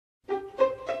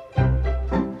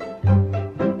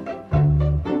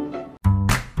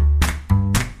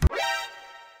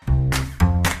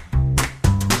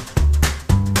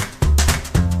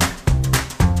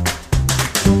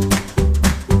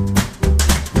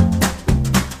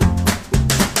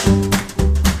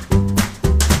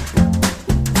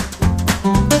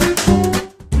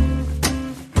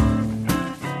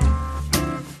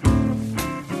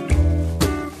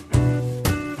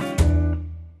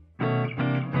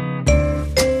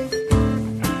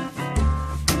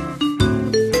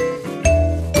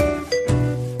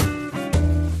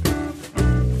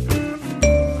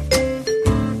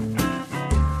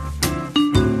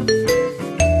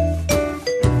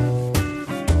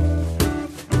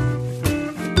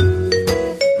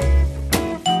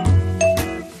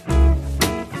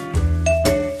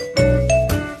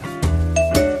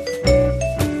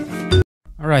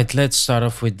Right, let's start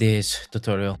off with this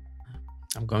tutorial.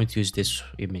 I'm going to use this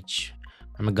image.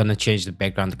 I'm gonna change the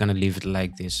background. I'm gonna leave it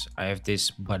like this. I have this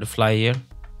butterfly here.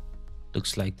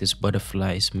 Looks like this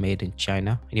butterfly is made in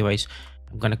China. Anyways,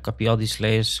 I'm gonna copy all these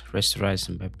layers, rasterize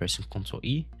them by pressing Ctrl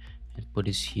E, and put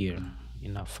this here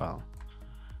in our file.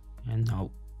 And now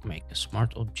make a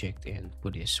smart object and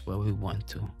put this where we want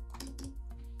to.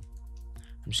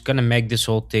 I'm just gonna make this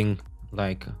whole thing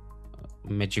like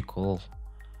magical.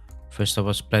 First I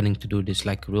was planning to do this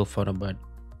like a real photo, but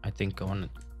I think I want to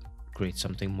create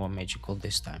something more magical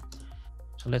this time.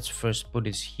 So let's first put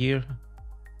this here.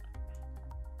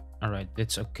 Alright,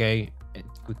 that's okay.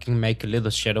 We can make a little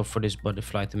shadow for this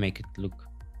butterfly to make it look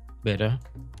better.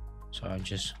 So I'm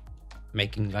just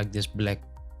making like this black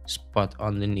spot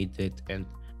underneath it and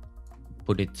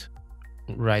put it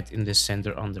right in the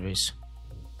center under his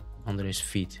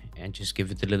feet, and just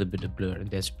give it a little bit of blur, and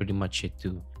that's pretty much it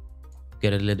to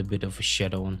get a little bit of a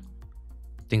shadow on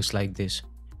things like this.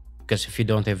 Because if you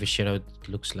don't have a shadow, it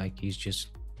looks like he's just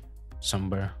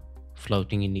somewhere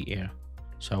floating in the air.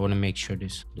 So I want to make sure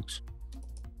this looks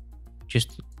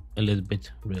just a little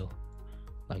bit real,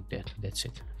 like that. That's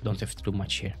it. Don't have to do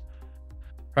much here.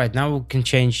 Right, now we can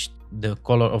change the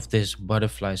color of this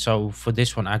butterfly. So for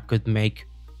this one, I could make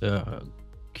a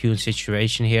cute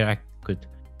situation here. I could,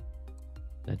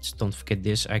 don't forget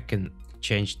this, I can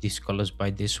change these colors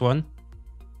by this one.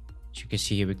 As you can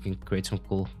see here, we can create some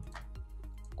cool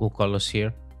colors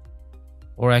here.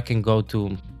 Or I can go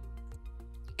to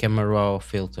camera raw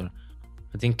filter.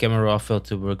 I think camera raw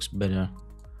filter works better,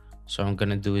 so I'm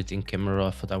gonna do it in camera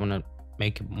raw filter. I want to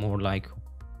make it more like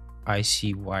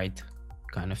icy white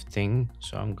kind of thing,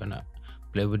 so I'm gonna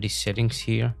play with these settings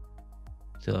here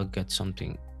till I get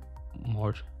something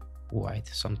more white,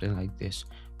 something like this.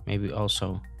 Maybe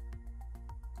also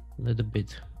a little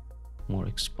bit more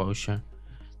exposure.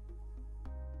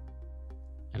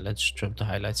 And let's drop the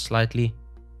highlight slightly.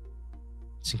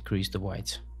 Let's increase the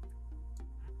white.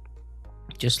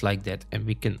 Just like that, and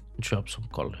we can drop some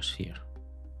colors here.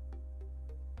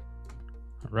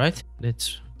 Alright,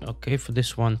 that's okay for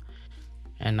this one.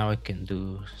 And now I can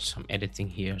do some editing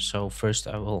here. So first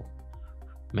I will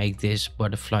make this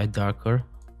butterfly darker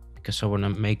because I want to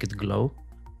make it glow.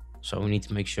 So we need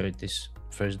to make sure it is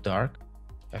first dark.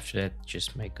 After that,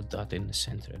 just make a dot in the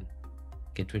center and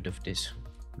get rid of this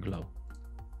glow.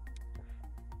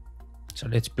 So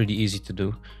that's pretty easy to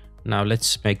do. Now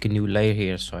let's make a new layer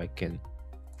here so I can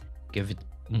give it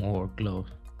more glow.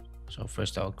 So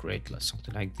first I'll create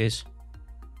something like this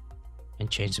and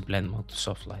change the blend mode to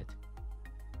soft light.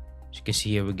 As you can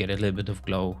see here, we get a little bit of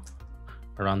glow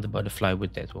around the butterfly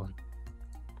with that one.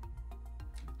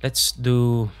 Let's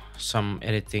do some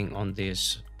editing on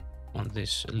this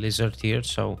lizard here.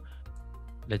 So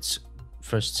let's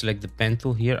first select the pen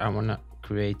tool here. I want to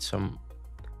create some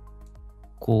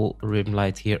cool rim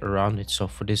light here around it. So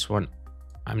for this one,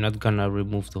 I'm not gonna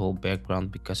remove the whole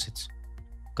background because it's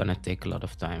gonna take a lot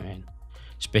of time, and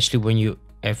especially when you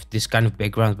have this kind of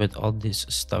background with all this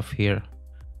stuff here,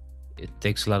 it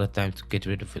takes a lot of time to get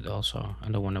rid of it. Also, I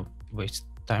don't want to waste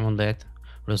time on that,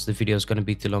 or else the video is gonna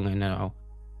be too long, and now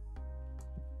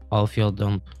all of y'all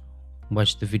don't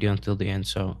watch the video until the end,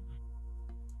 so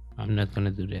I'm not gonna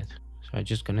do that. So I'm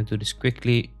just gonna do this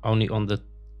quickly, only on the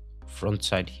front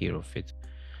side here of it,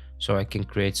 so I can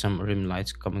create some rim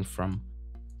lights coming from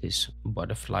this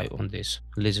butterfly on this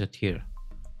lizard here.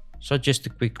 So just a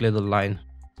quick little line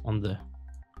on the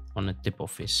tip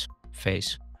of his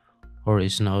face, or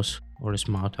his nose, or his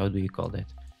mouth, how do you call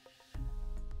that?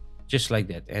 Just like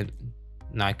that. And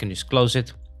now I can just close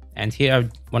it. And here I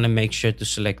want to make sure to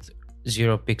select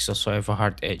 0 pixels, so I have a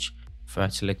hard edge. If I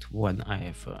select 1, I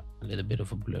have a little bit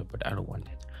of a blur, but I don't want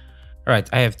that. All right,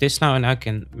 I have this now, and I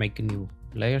can make a new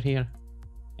layer here.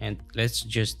 And let's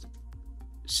just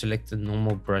select the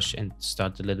normal brush and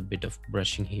start a little bit of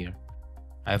brushing here.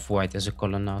 I have white as a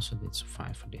color now, so that's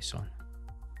fine for this one.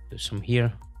 Do some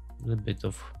here, a little bit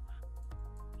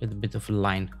of a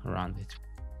line around it.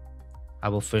 I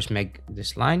will first make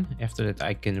this line. After that,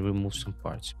 I can remove some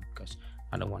parts because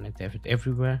I don't want to have it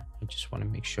everywhere. I just want to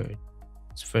make sure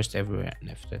it's first everywhere,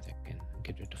 and after that I can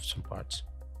get rid of some parts.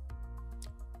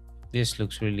 This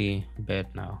looks really bad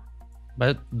now,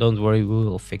 but don't worry, we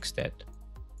will fix that.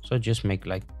 So just make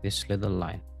like this little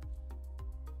line.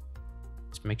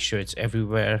 Let's make sure it's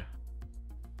everywhere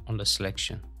on the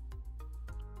selection.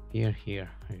 Here, here,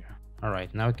 here. All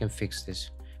right, now I can fix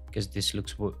this because this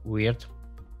looks weird.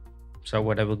 So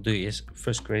what I will do is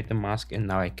first create a mask, and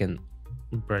now I can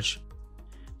brush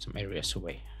some areas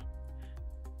away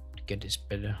to get this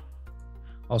better.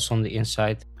 Also on the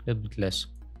inside, a little bit less.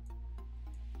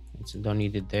 Don't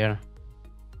need it there.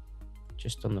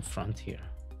 just on the front here,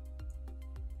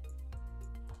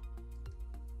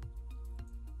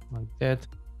 like that.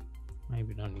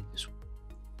 Maybe don't need this one.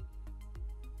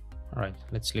 All right,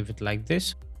 let's leave it like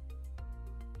this,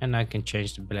 and I can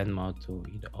change the blend mode to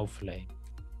either overlay,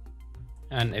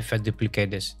 and if I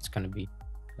duplicate this, it's gonna be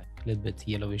like a little bit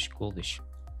yellowish, goldish.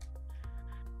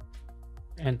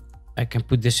 And I can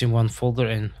put this in one folder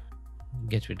and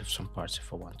get rid of some parts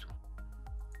if I want to,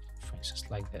 for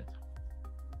instance, like that,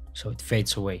 so it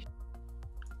fades away.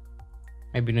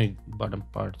 Maybe the bottom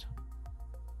part,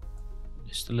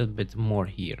 just a little bit more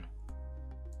here.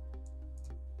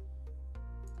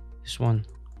 This one.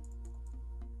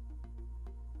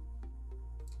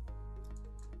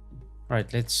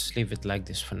 Right, let's leave it like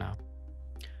this for now.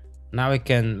 Now I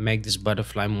can make this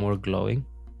butterfly more glowing,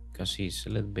 because he's a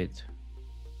little bit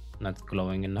not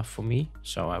glowing enough for me.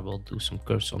 So I will do some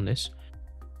curves on this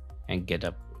and get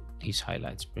up these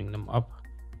highlights, bring them up,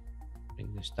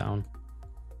 bring this down,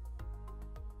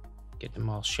 get them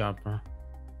all sharper.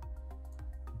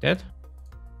 Like that.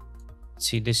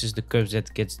 See, this is the curves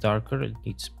that gets darker. It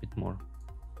needs a bit more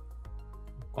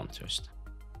contrast.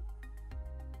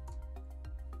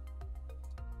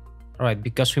 All right,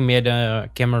 because we made a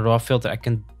camera raw filter, I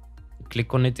can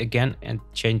click on it again and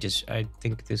change this. I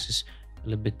think this is a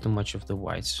little bit too much of the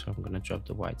whites, so I'm gonna drop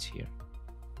the whites here.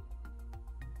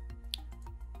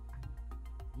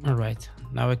 All right,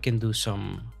 now I can do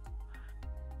some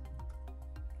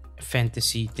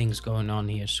fantasy things going on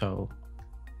here. So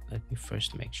let me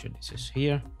first make sure this is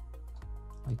here,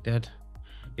 like that.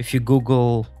 If you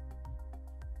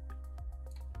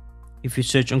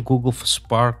search on Google for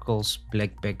sparkles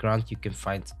black background, you can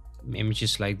find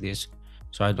images like this.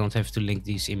 So I don't have to link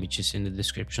these images in the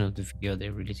description of the video.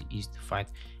 They're really easy to find,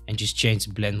 and just change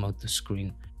the blend mode to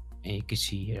screen, and you can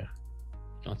see here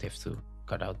you don't have to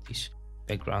cut out these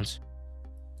backgrounds.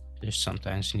 Just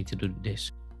sometimes you need to do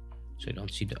this so you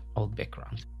don't see the old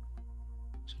background.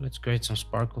 So let's create some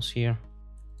sparkles here.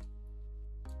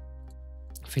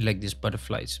 I feel like this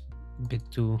butterfly is a bit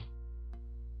too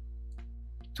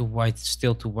white,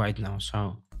 still too white now,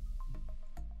 so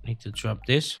I need to drop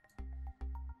this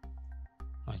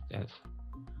like that.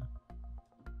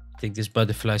 I think this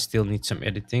butterfly still needs some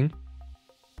editing.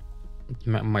 It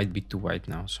might be too white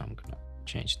now, so I'm gonna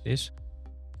change this.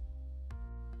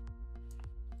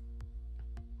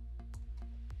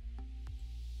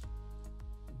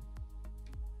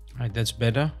 All right, that's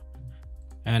better.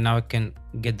 And now I can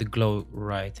get the glow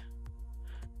right.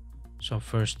 So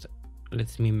first,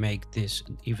 let me make this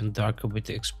even darker with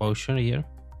the exposure here.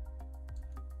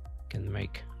 Can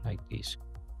make like these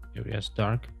areas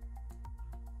dark.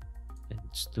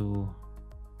 Let's do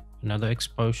another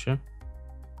exposure.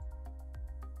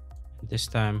 This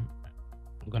time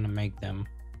I'm gonna make them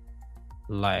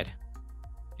light.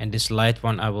 And this light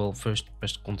one, I will first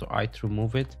press Ctrl I to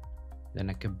remove it. Then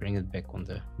I can bring it back on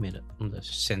the middle, on the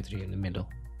center in the middle,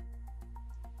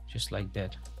 just like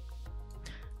that.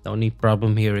 The only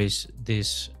problem here is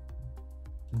this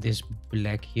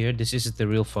black here. This isn't the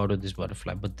real photo, this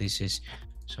butterfly, but this is,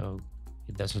 so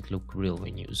it doesn't look real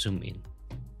when you zoom in.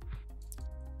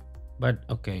 But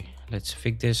okay, let's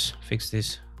fix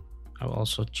this. I'll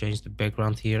also change the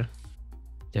background here.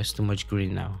 There's too much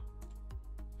green now.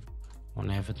 I want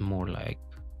to have it more like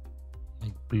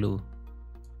blue.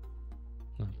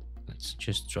 Let's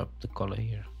just drop the color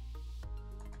here.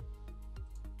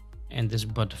 And this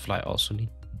butterfly also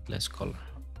needs less color.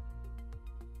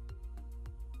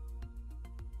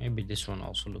 Maybe this one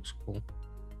also looks cool.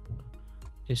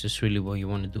 This is really what you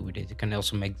want to do with it. You can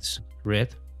also make this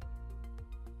red,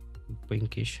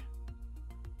 pinkish.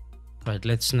 Right,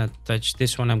 let's not touch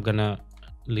this one. I'm gonna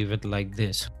leave it like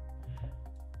this.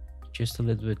 Just a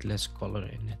little bit less color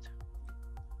in it.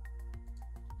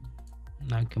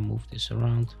 Now I can move this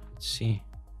around. Let's see.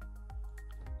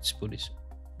 Let's put this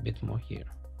a bit more here.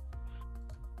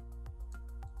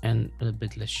 And a little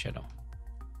bit less shadow.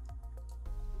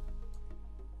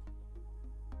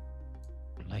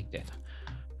 Like that.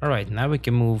 All right, now we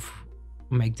can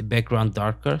make the background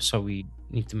darker. So we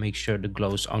need to make sure the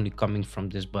glow is only coming from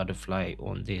this butterfly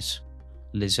on this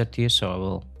lizard here. So I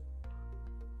will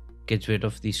get rid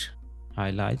of these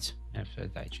highlights. After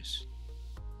that, I just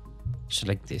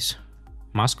select this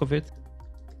mask of it.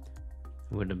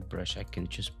 With a brush, I can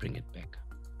just bring it back.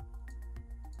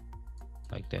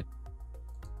 Like that.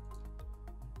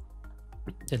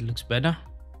 That looks better.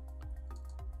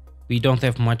 We don't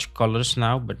have much colors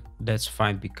now, but that's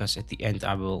fine because at the end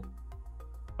I will...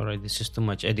 Alright, this is too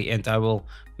much. At the end I will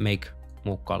make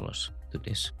more colors to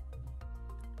this.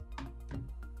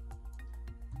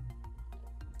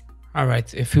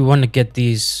 Alright, if we want to get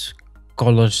these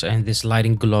colors and this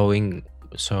lighting glowing.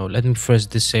 So let me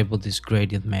first disable this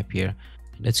gradient map here.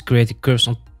 Let's create the curves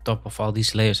on top of all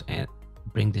these layers and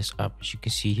bring this up. As you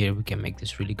can see here, we can make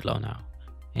this really glow now.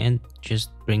 And just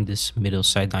bring this middle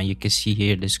side down. You can see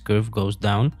here this curve goes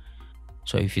down.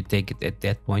 So if you take it at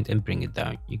that point and bring it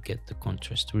down, you get the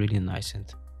contrast really nice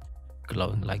and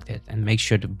glowing like that. And make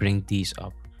sure to bring these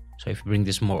up. So if you bring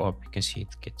this more up, you can see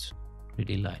it gets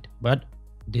really light. But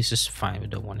this is fine. We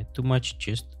don't want it too much,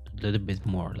 just a little bit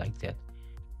more like that.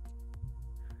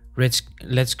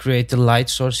 Let's create the light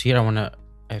source here. I want to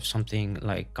have something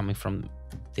like coming from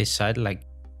this side, like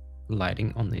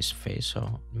lighting on this face. So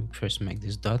let me first make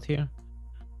this dot here.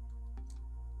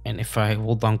 And if I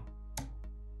hold down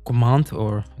Command,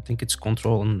 or I think it's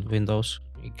Control on Windows,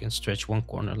 you can stretch one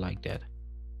corner like that.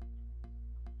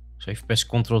 So if you press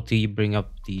Ctrl T, you bring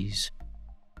up these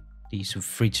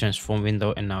free transform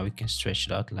window, and now we can stretch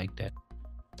it out like that.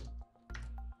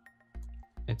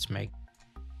 Let's make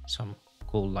some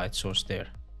cool light source there,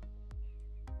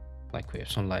 like we have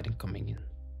some lighting coming in.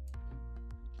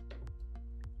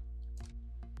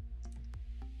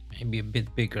 Maybe a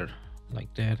bit bigger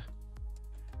like that,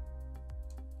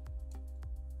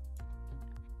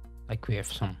 like we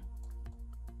have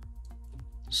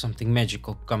something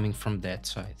magical coming from that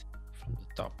side, from the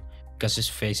top, because his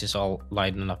face is all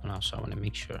lightened up now. So I want to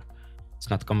make sure it's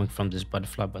not coming from this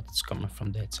butterfly, but it's coming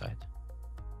from that side.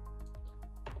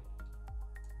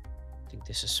 I think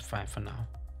this is fine for now.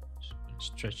 So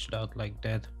stretch it out like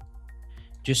that.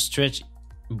 Just stretch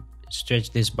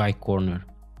this by corner.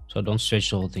 So don't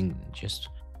stretch the whole thing, just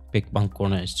pick one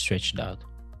corner and stretch it out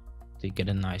to get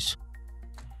a nice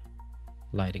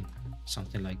lighting,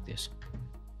 something like this.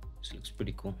 This looks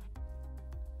pretty cool.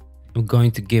 I'm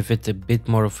going to give it a bit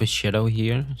more of a shadow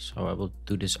here, so I will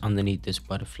do this underneath this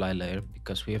butterfly layer,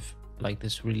 because we have like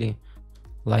this really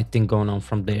light thing going on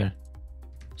from there.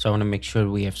 So I want to make sure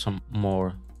we have some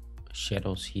more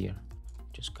shadows here.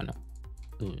 Just gonna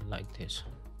do it like this,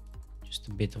 just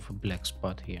a bit of a black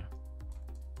spot here.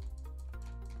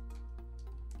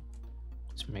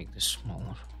 Let's make this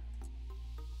smaller,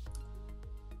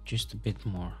 just a bit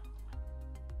more.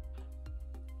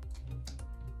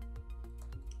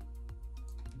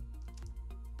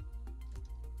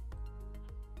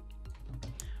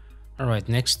 All right,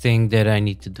 next thing that I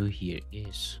need to do here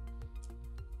is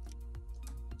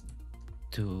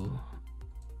to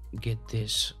get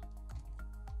these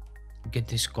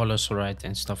colors right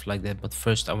and stuff like that. But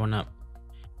first I want to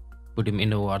put them in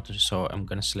the water, so I'm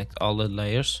gonna select all the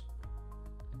layers,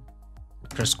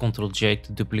 press Ctrl J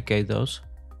to duplicate those,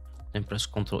 then press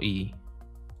Ctrl E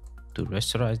to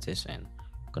rasterize this, and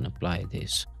I'm gonna apply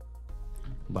this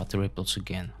water ripples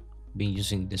again. Been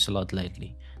using this a lot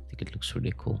lately. I think it looks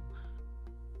really cool.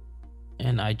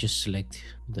 And I just select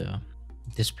the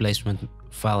displacement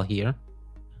file here.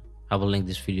 I will link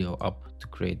this video up to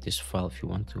create this file if you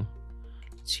want to.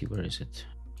 Let's see, where is it?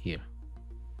 Here.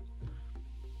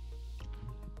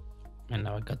 And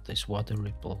now I got this water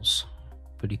ripples.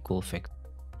 Pretty cool effect.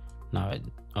 Now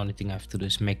the only thing I have to do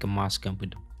is make a mask, and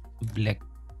with black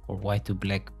or white to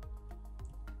black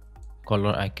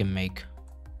color I can make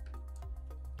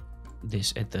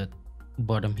this at the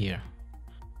bottom here.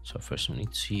 So first we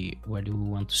need to see where do we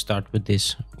want to start with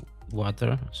this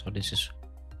water. So this is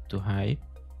too high.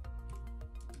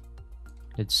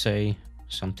 Let's say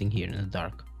something here in the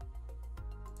dark.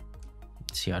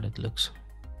 Let's see how that looks.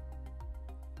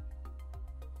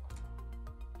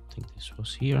 I think this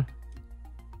was here,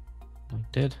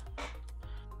 like that.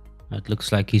 It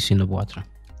looks like he's in the water.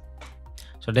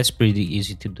 So that's pretty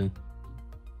easy to do.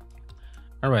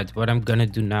 All right, what I'm gonna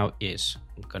do now is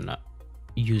I'm gonna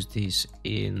use this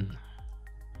in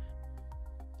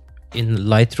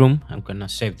Lightroom. I'm gonna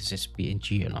save this as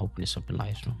PNG and open this up in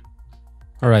Lightroom.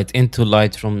 All right, into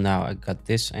Lightroom now. I got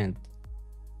this, and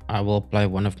I will apply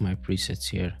one of my presets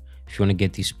here. If you want to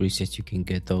get these presets, you can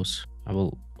get those. I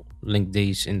will link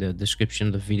these in the description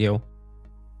of the video.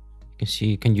 You can see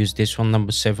you can use this one,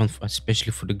 number 7,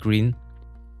 especially for the green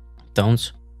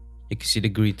tones. You can see the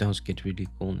green tones get really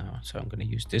cool now. So I'm gonna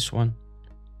use this one.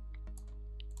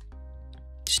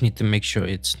 Just need to make sure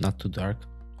it's not too dark.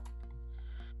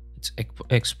 Let's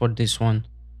export this one,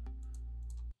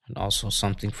 and also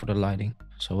something for the lighting.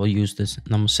 So we'll use this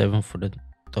number 7 for the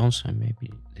tones, and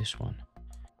maybe this one.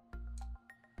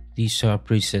 These are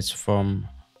presets from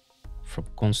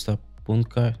Konsta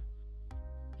Punka.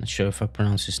 Not sure if I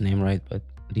pronounce his name right, but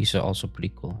these are also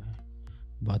pretty cool.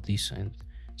 About these, and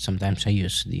sometimes I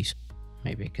use these.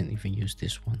 Maybe I can even use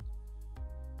this one.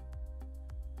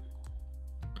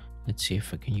 Let's see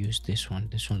if I can use this one.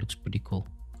 This one looks pretty cool.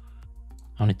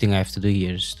 Only thing I have to do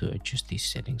here is to adjust these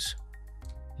settings.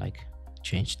 like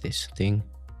change this thing.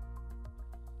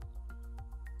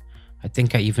 I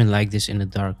think I even like this in the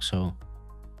dark, so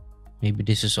maybe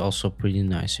this is also pretty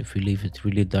nice if we leave it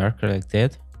really dark like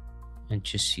that and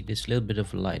just see this little bit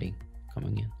of lighting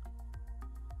coming in.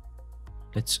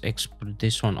 Let's export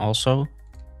this one also.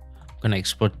 I'm gonna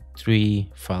export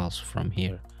 3 files from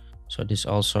here. So this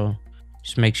also,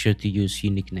 just make sure to use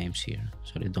unique names here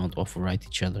so they don't overwrite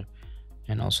each other.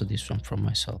 And also this one from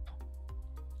myself.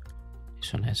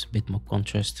 This one has a bit more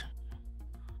contrast.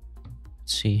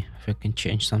 Let's see if I can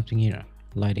change something here.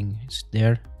 Lighting is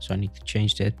there, so I need to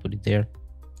change that, put it there.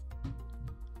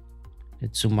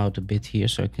 Let's zoom out a bit here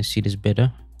so I can see this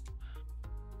better.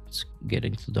 It's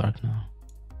getting too dark now.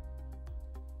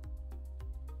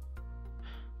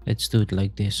 Let's do it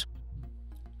like this.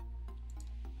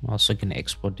 I'm also gonna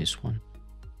export this one.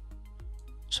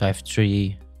 So I have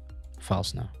 3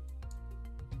 files now.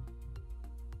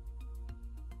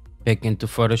 Back into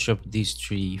Photoshop, these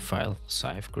 3 files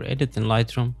I've created in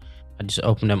Lightroom. I just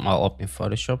open them all up in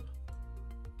Photoshop.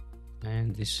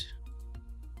 And these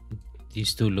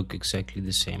 2 look exactly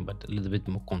the same, but a little bit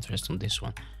more contrast on this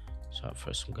one. So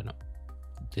first I'm gonna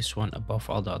put this one above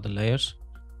all the other layers.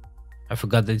 I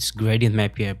forgot that this gradient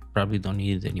map here, I probably don't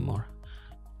need it anymore.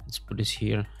 Let's put this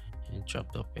here and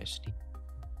drop the opacity.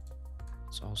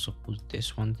 Let's also put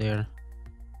this one there.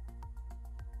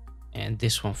 And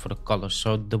this one for the colors.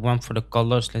 So the one for the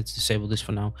colors, let's disable this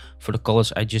for now. For the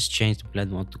colors, I just changed the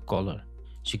blend one to color.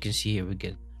 So you can see here we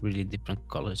get really different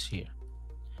colors here.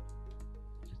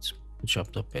 Let's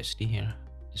drop the opacity here.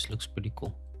 This looks pretty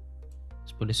cool.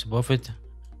 Let's put this above it.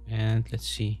 And let's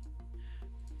see.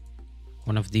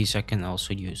 One of these I can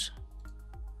also use.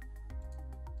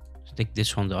 So take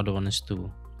this one, the other one is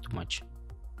too much.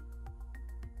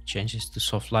 Change this to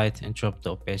soft light and drop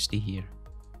the opacity here.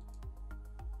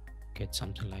 Get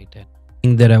something like that.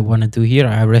 Thing that I want to do here,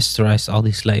 I rasterized all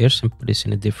these layers and put this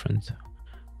in a different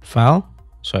file.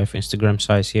 So I have Instagram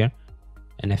size here.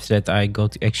 And after that I go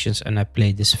to actions and I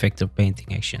play this vector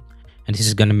painting action. And this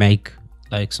is gonna make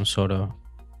like some sort of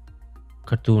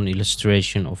cartoon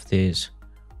illustration of this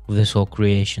whole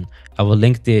creation. I will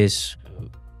link this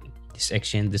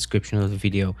action in the description of the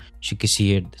video. As you can see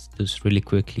here, this really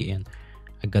quickly. And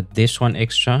I got this one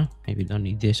extra. Maybe don't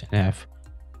need this. And I have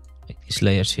like these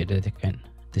layers here that I can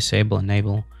disable,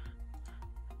 enable.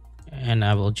 And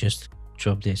I will just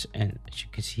drop this. And as you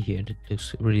can see here, it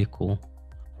looks really cool.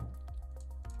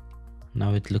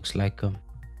 Now it looks like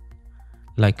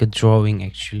a drawing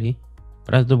actually.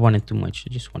 But I don't want it too much.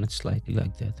 I just want it slightly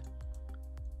like that.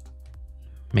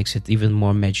 Makes it even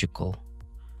more magical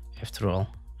after all.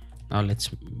 Now let's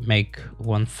make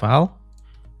one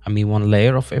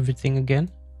layer of everything again.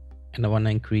 And I want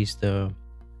to increase the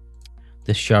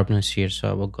sharpness here. So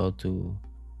I will go to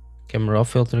camera raw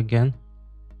filter again.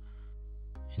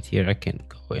 And here I can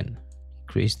go and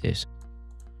increase this.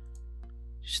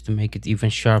 Just to make it even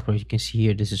sharper. You can see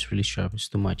here, this is really sharp. It's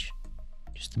too much.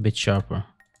 Just a bit sharper.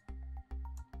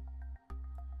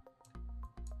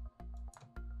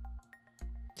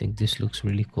 I think this looks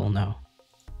really cool now.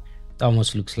 It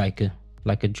almost looks like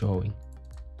a drawing.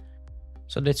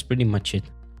 So that's pretty much it.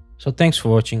 So thanks for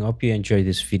watching. I hope you enjoyed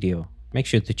this video. Make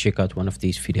sure to check out one of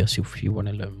these videos if you want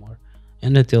to learn more.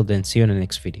 And until then, see you in the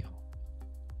next video.